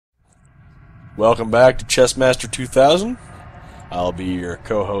Welcome back to Chessmaster 2000. I'll be your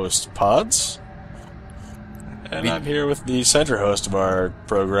co-host, Pods. And I'm here with the center host of our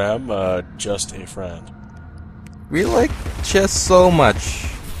program, Just a Friend. We like chess so much.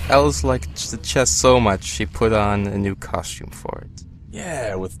 Alice liked the chess so much, she put on a new costume for it.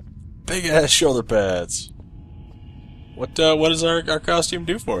 Yeah, with big-ass shoulder pads. What does our costume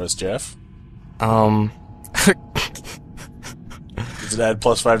do for us, Jeff? Does it add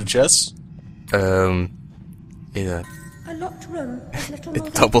 +5 to chess? It, A locked room with little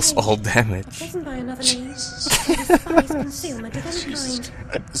it doubles all damage. Hidden by another name. Spies concealment of any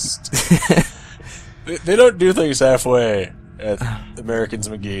kind. They don't do things halfway at Americans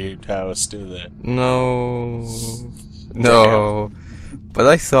McGee House, do they? No. But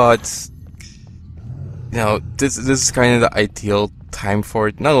I thought, this is kind of the ideal time for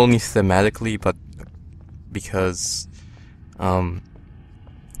it. Not only thematically, but because,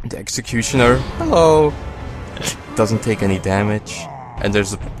 the executioner, hello, doesn't take any damage, and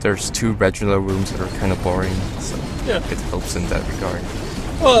there's two regular rooms that are kind of boring, so yeah, it helps in that regard.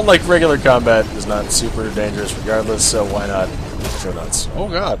 Well, and like regular combat is not super dangerous regardless, so why not show nuts? Oh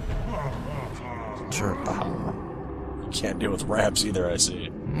god. Sure. You can't deal with ramps either, I see.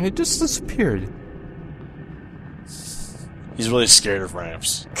 It just disappeared. He's really scared of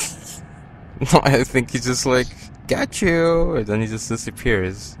ramps. No, I think he's just like, got you, and then he just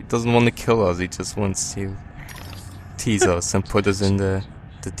disappears. He doesn't want to kill us, he just wants to tease us and put us in the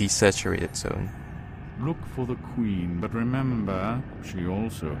desaturated zone. Look for the queen, but remember, she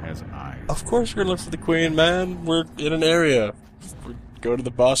also has eyes. Of course we're gonna look for the queen, man. We're in an area. Go to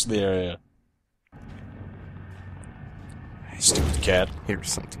the boss of the area. Stupid cat.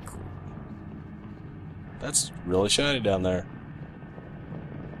 Here's something cool. That's really shiny down there.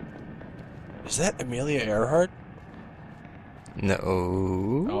 Is that Amelia Earhart?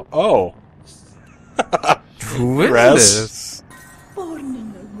 No. Oh. Who is Raz? this? Born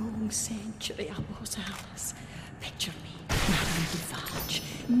in the wrong century, I was Alice. Picture me, Madame Dufarge,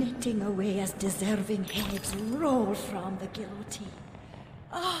 knitting away as deserving heads roll from the guillotine.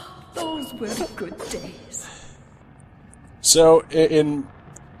 Ah, those were good days. So, in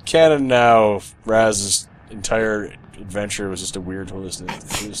canon now, Raz's entire adventure was just a weird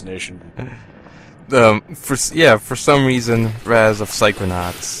hallucination. For some reason, Raz of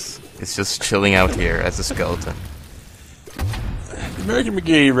Psychonauts is just chilling out here as a skeleton. American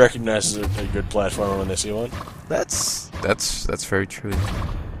McGee recognizes a good platformer when they see one. That's very true.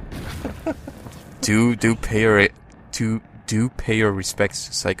 do pay your respects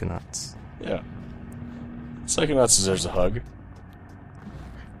to Psychonauts. Yeah. Psychonauts deserves a hug.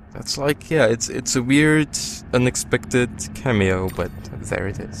 That's like, yeah, it's a weird, unexpected cameo, but there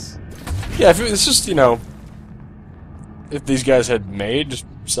it is. Yeah, if it's just, if these guys had made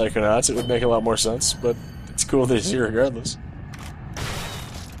Psychonauts, it would make a lot more sense, but it's cool that he's here regardless.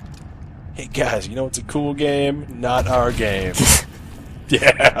 Hey guys, you know what's a cool game? Not our game.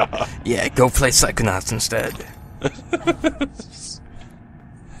 Yeah. Yeah, go play Psychonauts instead.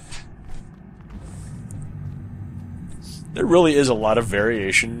 There really is a lot of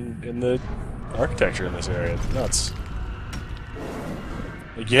variation in the architecture in this area. It's nuts.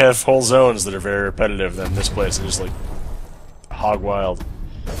 Like, you have whole zones that are very repetitive, then this place is just, like, hog wild.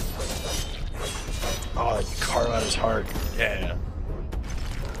 Oh, that carve out his heart. Yeah.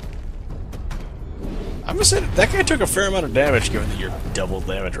 I'm gonna say that guy took a fair amount of damage, given that you're double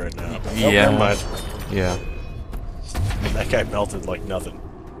damage right now. Nope, Yeah. never mind. Yeah. That guy melted like nothing.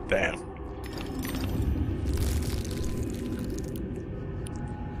 Damn.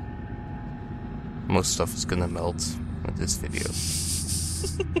 Most stuff is gonna melt with this video.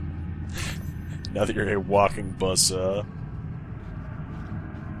 Now that you're a walking buzzsaw.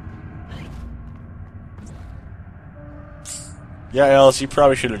 Yeah, Alice, you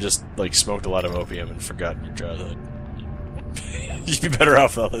probably should have just, like, smoked a lot of opium and forgotten your childhood. You'd be better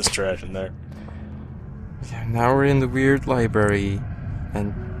off with all this trash in there. Yeah, now we're in the weird library,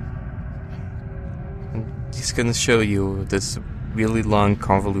 and he's gonna show you this really long,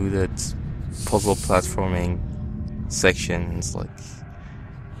 convoluted puzzle platforming section. It's like,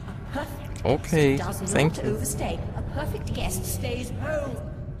 okay, thank you. Overstay. A perfect guest stays home.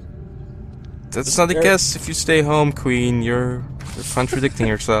 That's not a guess. If you stay home, Queen, you're contradicting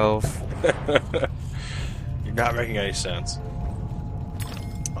yourself. You're not making any sense.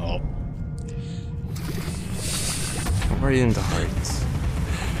 Oh. I'm already in the heart.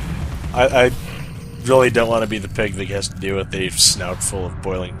 I really don't want to be the pig that has to deal with a snout full of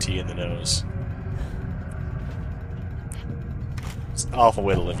boiling tea in the nose. It's an awful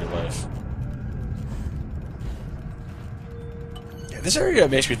way to live your life. Yeah, this area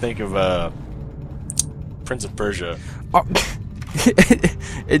makes me think of Prince of Persia. Oh,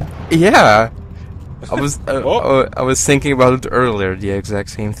 yeah. I was thinking about it earlier. The exact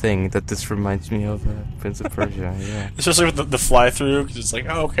same thing. That this reminds me of Prince of Persia. Yeah. Especially with the fly through, because it's like,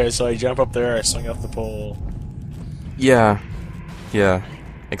 oh, okay, so I jump up there, I swing off the pole. Yeah. Yeah.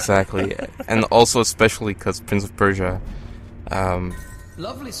 Exactly. And also especially because Prince of Persia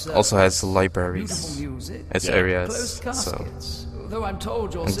also has libraries as areas. So. Though I'm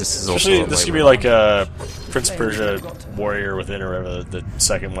told And this is Especially, also this could be like Prince of Persia Warrior Within, or whatever the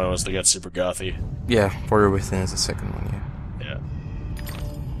second one was that got super gothy. Yeah, Warrior Within is the second one, yeah.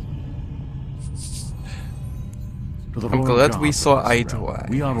 Yeah. I'm glad we saw eye to eye.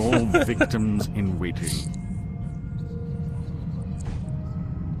 We are all victims in waiting.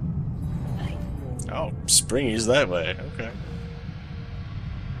 Oh, Springy's that way. Okay.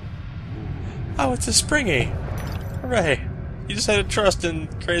 Oh, it's a Springy. Hooray. You just had to trust in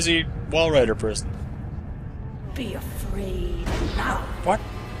crazy wall rider person. Be afraid now. What?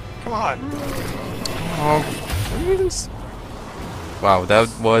 Come on. Oh, wow, that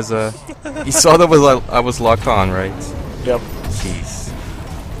was you saw that I was locked on, right? Yep. Jeez.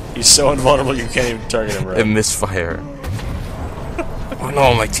 He's so invulnerable you can't even target him right. It misfired. Oh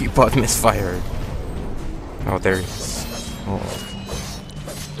no, my teapot misfired. Oh, there he is. Oh.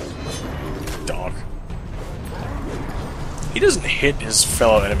 Dog. He doesn't hit his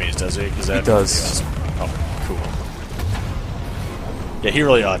fellow enemies, does he? He does. Oh, cool. Yeah, he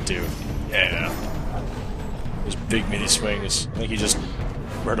really ought to. Yeah. Those big mini swings. I think he just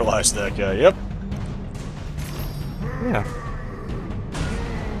murderized that guy. Yep. Yeah.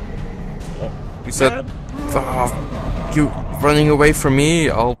 You said, you running away from me?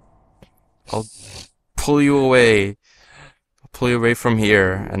 I'll pull you away. I'll pull you away from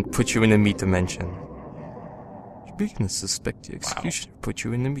here and put you in the meat dimension. You begin to suspect the executioner put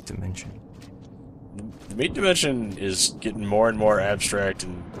you in the meat dimension. The meat dimension is getting more and more abstract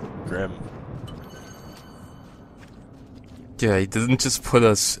and grim. Yeah, he didn't just put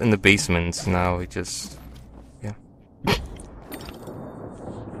us in the basement. Now he just, yeah. I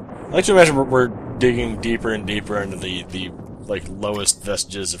like to imagine we're digging deeper and deeper into the like lowest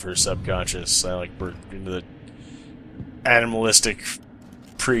vestiges of her subconscious. Like we're into the animalistic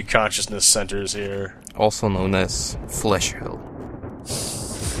pre-consciousness centers here. Also known as flesh hell.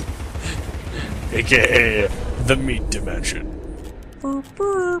 AKA the meat dimension.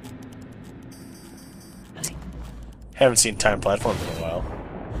 Haven't seen time platforms in a while.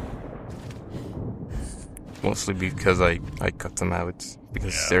 Mostly because I cut them out,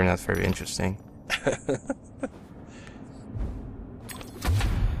 because they're not very interesting.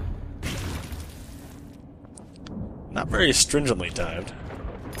 Not very stringently timed.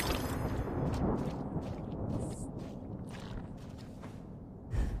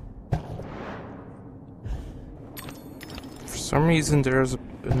 For some reason there's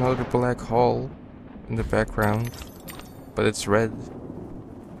another black hole in the background, but it's red.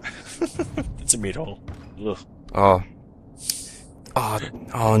 It's a meat hole. Ugh. Oh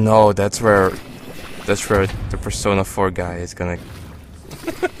no, that's where the Persona 4 guy is gonna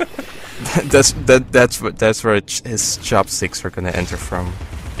that's where his chopsticks are gonna enter from.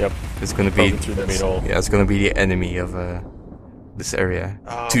 Yep. It's gonna be through the meat hole. Yeah, it's gonna be the enemy of this area.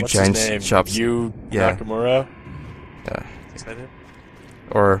 Two what's giant his name? chopsticks. Yeah. Nakamura? Yeah. Is that it?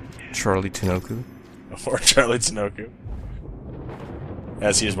 Or Charlie Tinoku. Or Charlie Tinoku.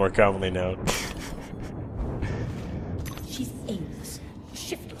 As he is more commonly known. She's aimless,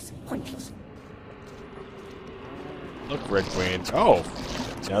 shiftless, pointless. Look, Red Queen. Oh!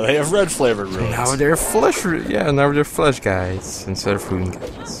 Now they have red flavored ruins. Now they're flesh. Yeah, now they're flesh guys instead of rune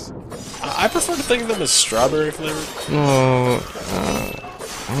guys. I prefer to think of them as strawberry flavored. No,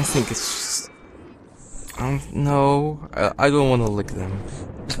 I don't think it's just. No, I don't want to lick them.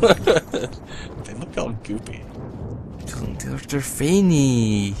 They look all goopy. They're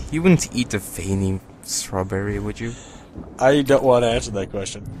veiny. You wouldn't eat a veiny strawberry, would you? I don't want to answer that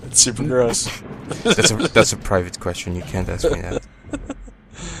question. It's super gross. That's a private question. You can't ask me that.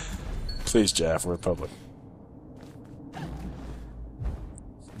 Please, Jaff, we're public.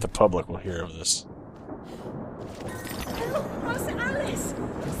 The public will hear of this. Help us, Alice!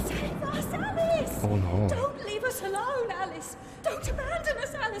 Save us, Alice! Oh no. Don't leave us alone, Alice! Don't abandon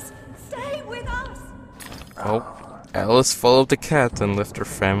us, Alice! Stay with us! Oh, Alice followed the cat and left her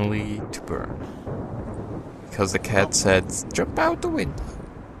family to burn. Because the cat said, "Jump out the window."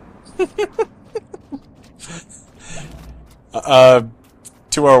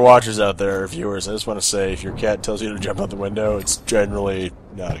 To our watchers out there, viewers, I just want to say, if your cat tells you to jump out the window, it's generally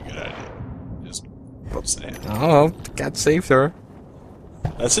not a good idea. Just saying. Oh, the cat saved her.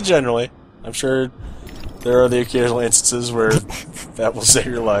 That's it generally. I'm sure There are the occasional instances where that will save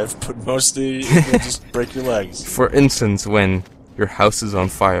your life, but mostly it will just break your legs. For instance, when your house is on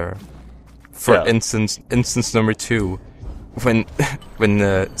fire. For Yeah. instance number 2, when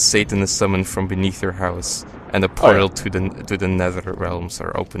Satan is summoned from beneath your house and a portal to the nether realms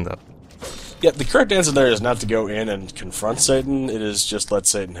are opened up. Yeah, the correct answer there is not to go in and confront Satan. It is just let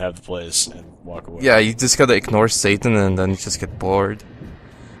Satan have the place and walk away. Yeah, you just gotta ignore Satan and then you just get bored.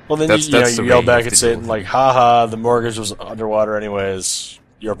 Well, then That's you the yell way back you have at to deal Satan with like, "Ha, the mortgage was underwater anyways.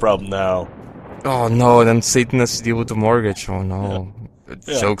 Your problem now." Oh no, then Satan has to deal with the mortgage. Oh no.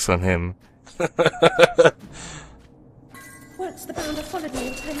 Yeah. Joke's on him. Once the bounder followed me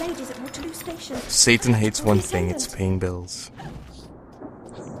into her ladies at Waterloo Station. Satan hates one thing, it's paying bills.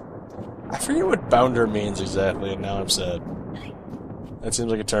 I forget what bounder means exactly, and now I'm sad. That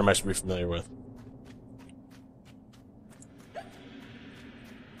seems like a term I should be familiar with.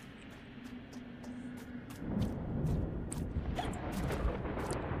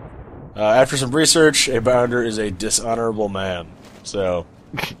 After some research, a bounder is a dishonorable man. So,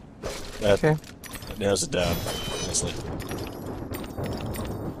 that nails it down nicely.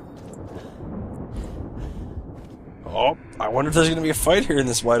 Oh, I wonder if there's going to be a fight here in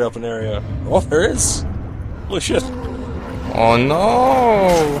this wide open area. Oh, there is. Holy shit. Oh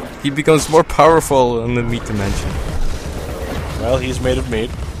no! He becomes more powerful in the meat dimension. Well, he's made of meat.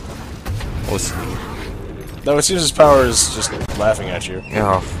 Mostly. Though it seems his power is just laughing at you.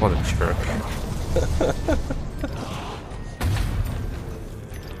 Oh, what a jerk.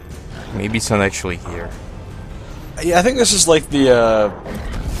 Maybe it's not actually here. Yeah, I think this is like the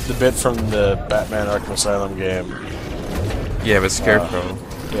bit from the Batman Arkham Asylum game. Yeah, but Scarecrow.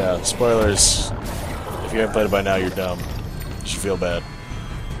 Yeah, spoilers. If you haven't played it by now, you're dumb. You should feel bad.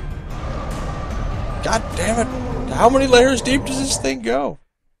 God damn it! How many layers deep does this thing go?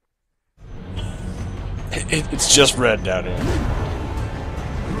 It's just red down here.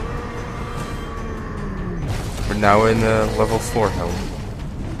 We're now in level 4 helm.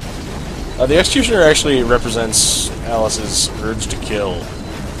 The Executioner actually represents Alice's urge to kill.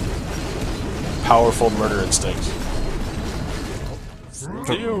 Powerful murder instinct.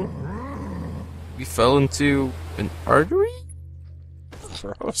 Ew. We fell into an artery?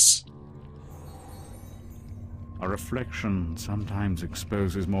 Gross. A reflection sometimes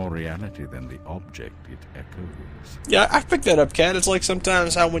exposes more reality than the object it echoes. Yeah, I picked that up, Kat. It's like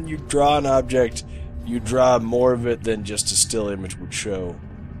sometimes how when you draw an object, you draw more of it than just a still image would show.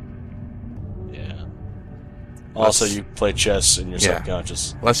 Yeah. Also, you play chess in your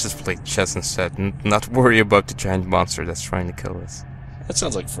subconscious. Let's just play chess instead and not worry about the giant monster that's trying to kill us. That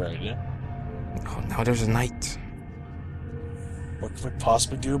sounds like Fred, yeah? Oh, now there's a knight. What can we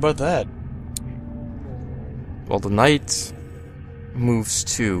possibly do about that? Well, the knight moves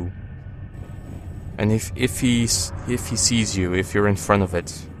too. And if he sees you, if you're in front of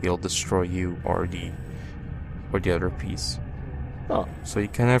it, he'll destroy you or the other piece. Oh. So you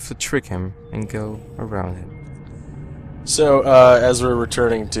kind of have to trick him and go around him. So, as we're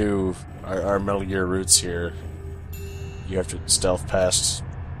returning to our Metal Gear roots here, you have to stealth past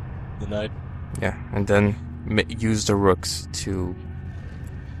the knight. Yeah, and then use the rooks to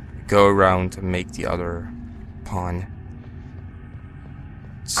go around and make the other pawn.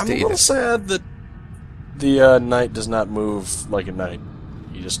 I'm a little sad that the knight does not move like a knight.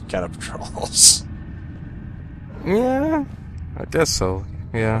 He just kind of patrols. Yeah, I guess so.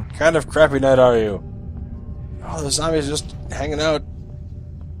 Yeah. What kind of crappy knight are you? Oh, the zombies just hanging out,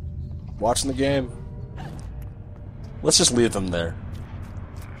 watching the game. Let's just leave them there.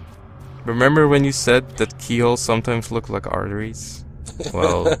 Remember when you said that keyholes sometimes look like arteries?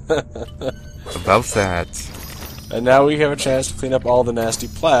 Well, about that. And now we have a chance to clean up all the nasty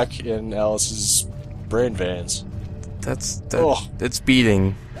plaque in Alice's brain veins. It's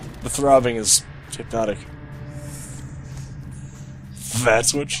beating. The throbbing is hypnotic.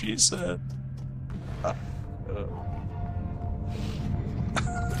 That's what she said.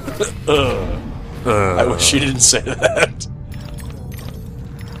 I wish she didn't say that.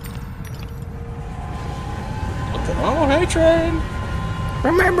 Oh, hey, train!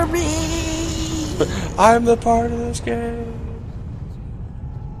 Remember me! I'm the part of this game.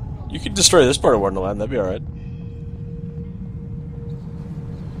 You could destroy this part of Wonderland, that'd be alright.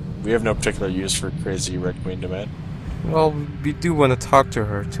 We have no particular use for Crazy Red Queen Demand. Well, we do want to talk to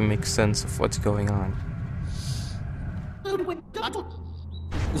her to make sense of what's going on.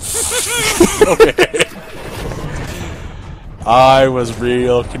 Okay. I was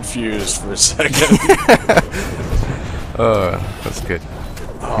real confused for a second. That's good.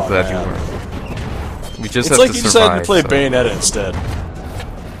 Oh, I'm glad man. you were. We just It's have like to you survive. decided to play so. Bayonetta instead.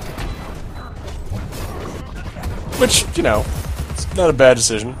 Which, you know, it's not a bad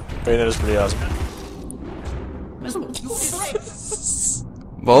decision. Bayonetta's pretty awesome.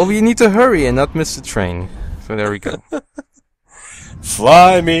 Well, we need to hurry and not miss the train. So there we go.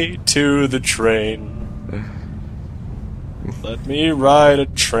 Fly me to the train. Let me ride a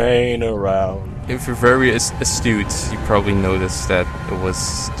train around. If you're very astute, you probably noticed that it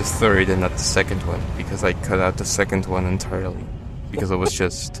was the third and not the second one, because I cut out the second one entirely. Because it was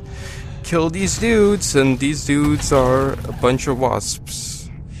just, kill these dudes, and these dudes are a bunch of wasps.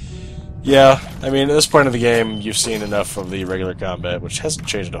 Yeah, I mean, at this point of the game, you've seen enough of the regular combat, which hasn't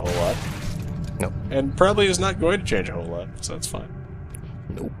changed a whole lot. Nope. And probably is not going to change a whole lot, so that's fine.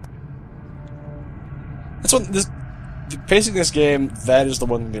 Nope. That's what this... Pacing this game, that is the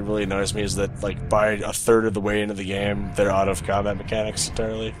one thing that really annoys me, is that, like, by a third of the way into the game, they're out of combat mechanics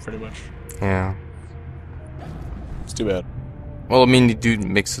entirely, pretty much. Yeah. It's too bad. Well, I mean, you do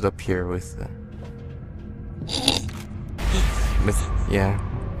mix it up here with... yeah.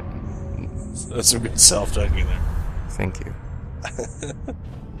 That's some good self-dunking there. Thank you.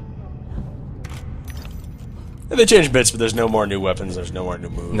 And they change bits, but there's no more new weapons, there's no more new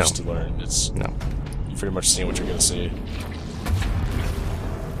moves No. to learn. It's... No. You've pretty much seen what you're gonna see.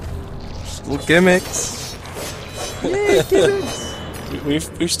 Just little gimmicks. Yay, gimmicks!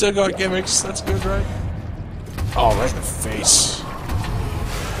 We've still got gimmicks, that's good, right? Oh, right in the face.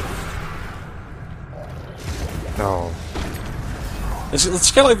 Oh.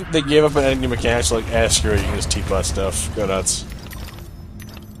 It's kind of like they gave up on any new mechanics, like, screw it, you can just teapot stuff. Go nuts.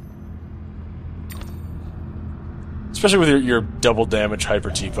 Especially with your double damage hyper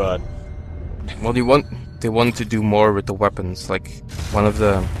teapot. Well, they wanted to do more with the weapons. Like one of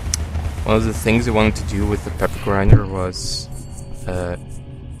the things they wanted to do with the pepper grinder was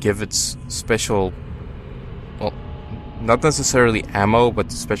give it special, well, not necessarily ammo,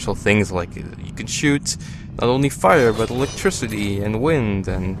 but special things like you can shoot not only fire but electricity and wind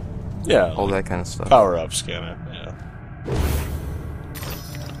and Yeah, all that kind of stuff. Power-ups, kinda, yeah.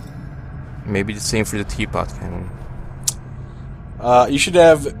 Maybe the same for the teapot cannon. You should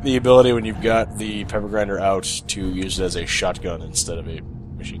have the ability when you've got the pepper grinder out to use it as a shotgun instead of a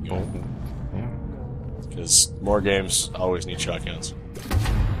machine gun. Because more games always need shotguns.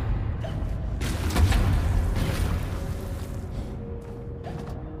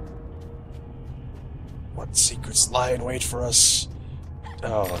 What secrets lie in wait for us?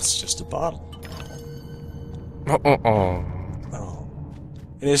 Oh, it's just a bottle. Oh. Oh.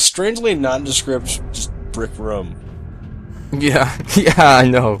 It is strangely nondescript, just brick room. Yeah, yeah, I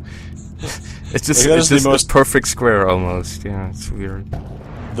know. It's just, Like, it's just a perfect square almost. Yeah, it's weird.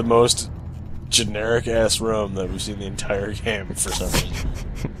 The most generic-ass room that we've seen the entire game for some reason.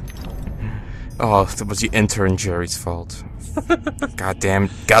 Oh, that was the intern Jerry's fault. God damn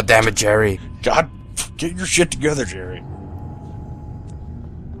it, Jerry. God, get your shit together, Jerry.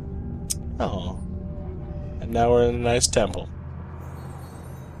 Oh. And now we're in a nice temple.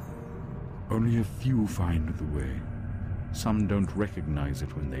 Only a few find the way. Some don't recognize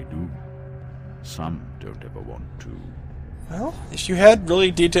it when they do. Some don't ever want to. Well, if you had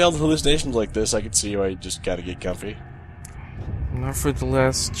really detailed hallucinations like this, I could see why you just gotta get comfy. Not for the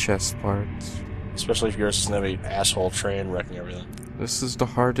last chest part. Especially if yours doesn't have an asshole train wrecking everything. This is the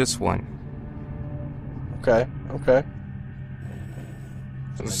hardest one. Okay, okay.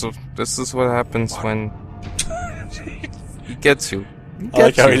 This is what happens when he gets you. I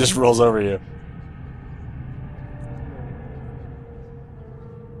like how he just rolls over you.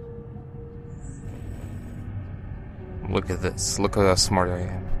 Look at this. Look at how smart I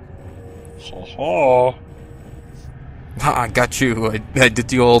am. Ho ho. Ha, I got you. I did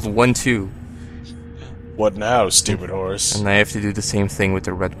the old 1-2. What now, stupid horse? And I have to do the same thing with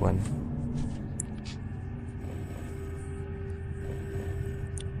the red one.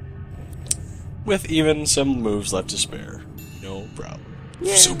 With even some moves left to spare. No problem.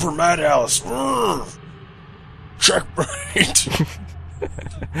 Yeah. Super Mad Alice. Checkmate.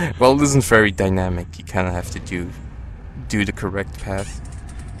 Well, it isn't very dynamic. You kind of have to do the correct path.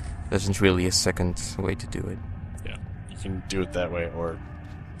 There's isn't really a second way to do it. Yeah, you can do it that way or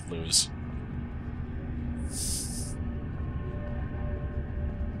lose.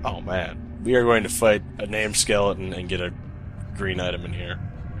 Oh man, we are going to fight a named skeleton and get a green item in here.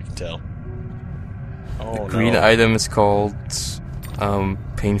 I can tell. Oh, The green no. item is called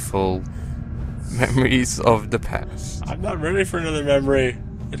painful memories of the past. I'm not ready for another memory.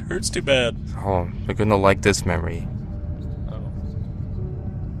 It hurts too bad. Oh, you're gonna like this memory. Oh.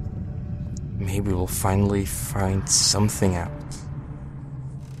 Maybe we'll finally find something out.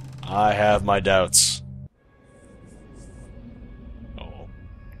 I have my doubts. Oh.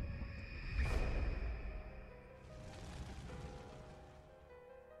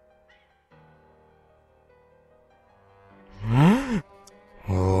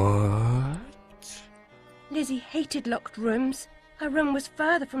 Lizzie hated locked rooms. Her room was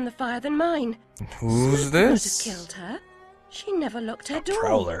further from the fire than mine. Who's Smoke would have this? killed her. She never locked her door.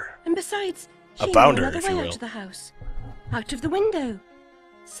 prowler. And besides, A she bounder, knew another if you way will. out of the house. Out of the window.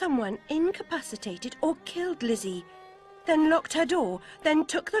 Someone incapacitated or killed Lizzie, then locked her door, then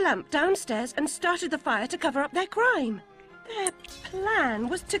took the lamp downstairs and started the fire to cover up their crime. Their plan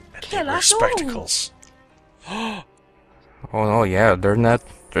was to kill They wear us spectacles. Oh no, yeah, they're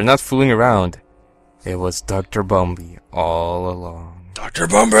not fooling around. It was Dr. Bumby all along. Dr.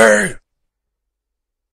 Bumby!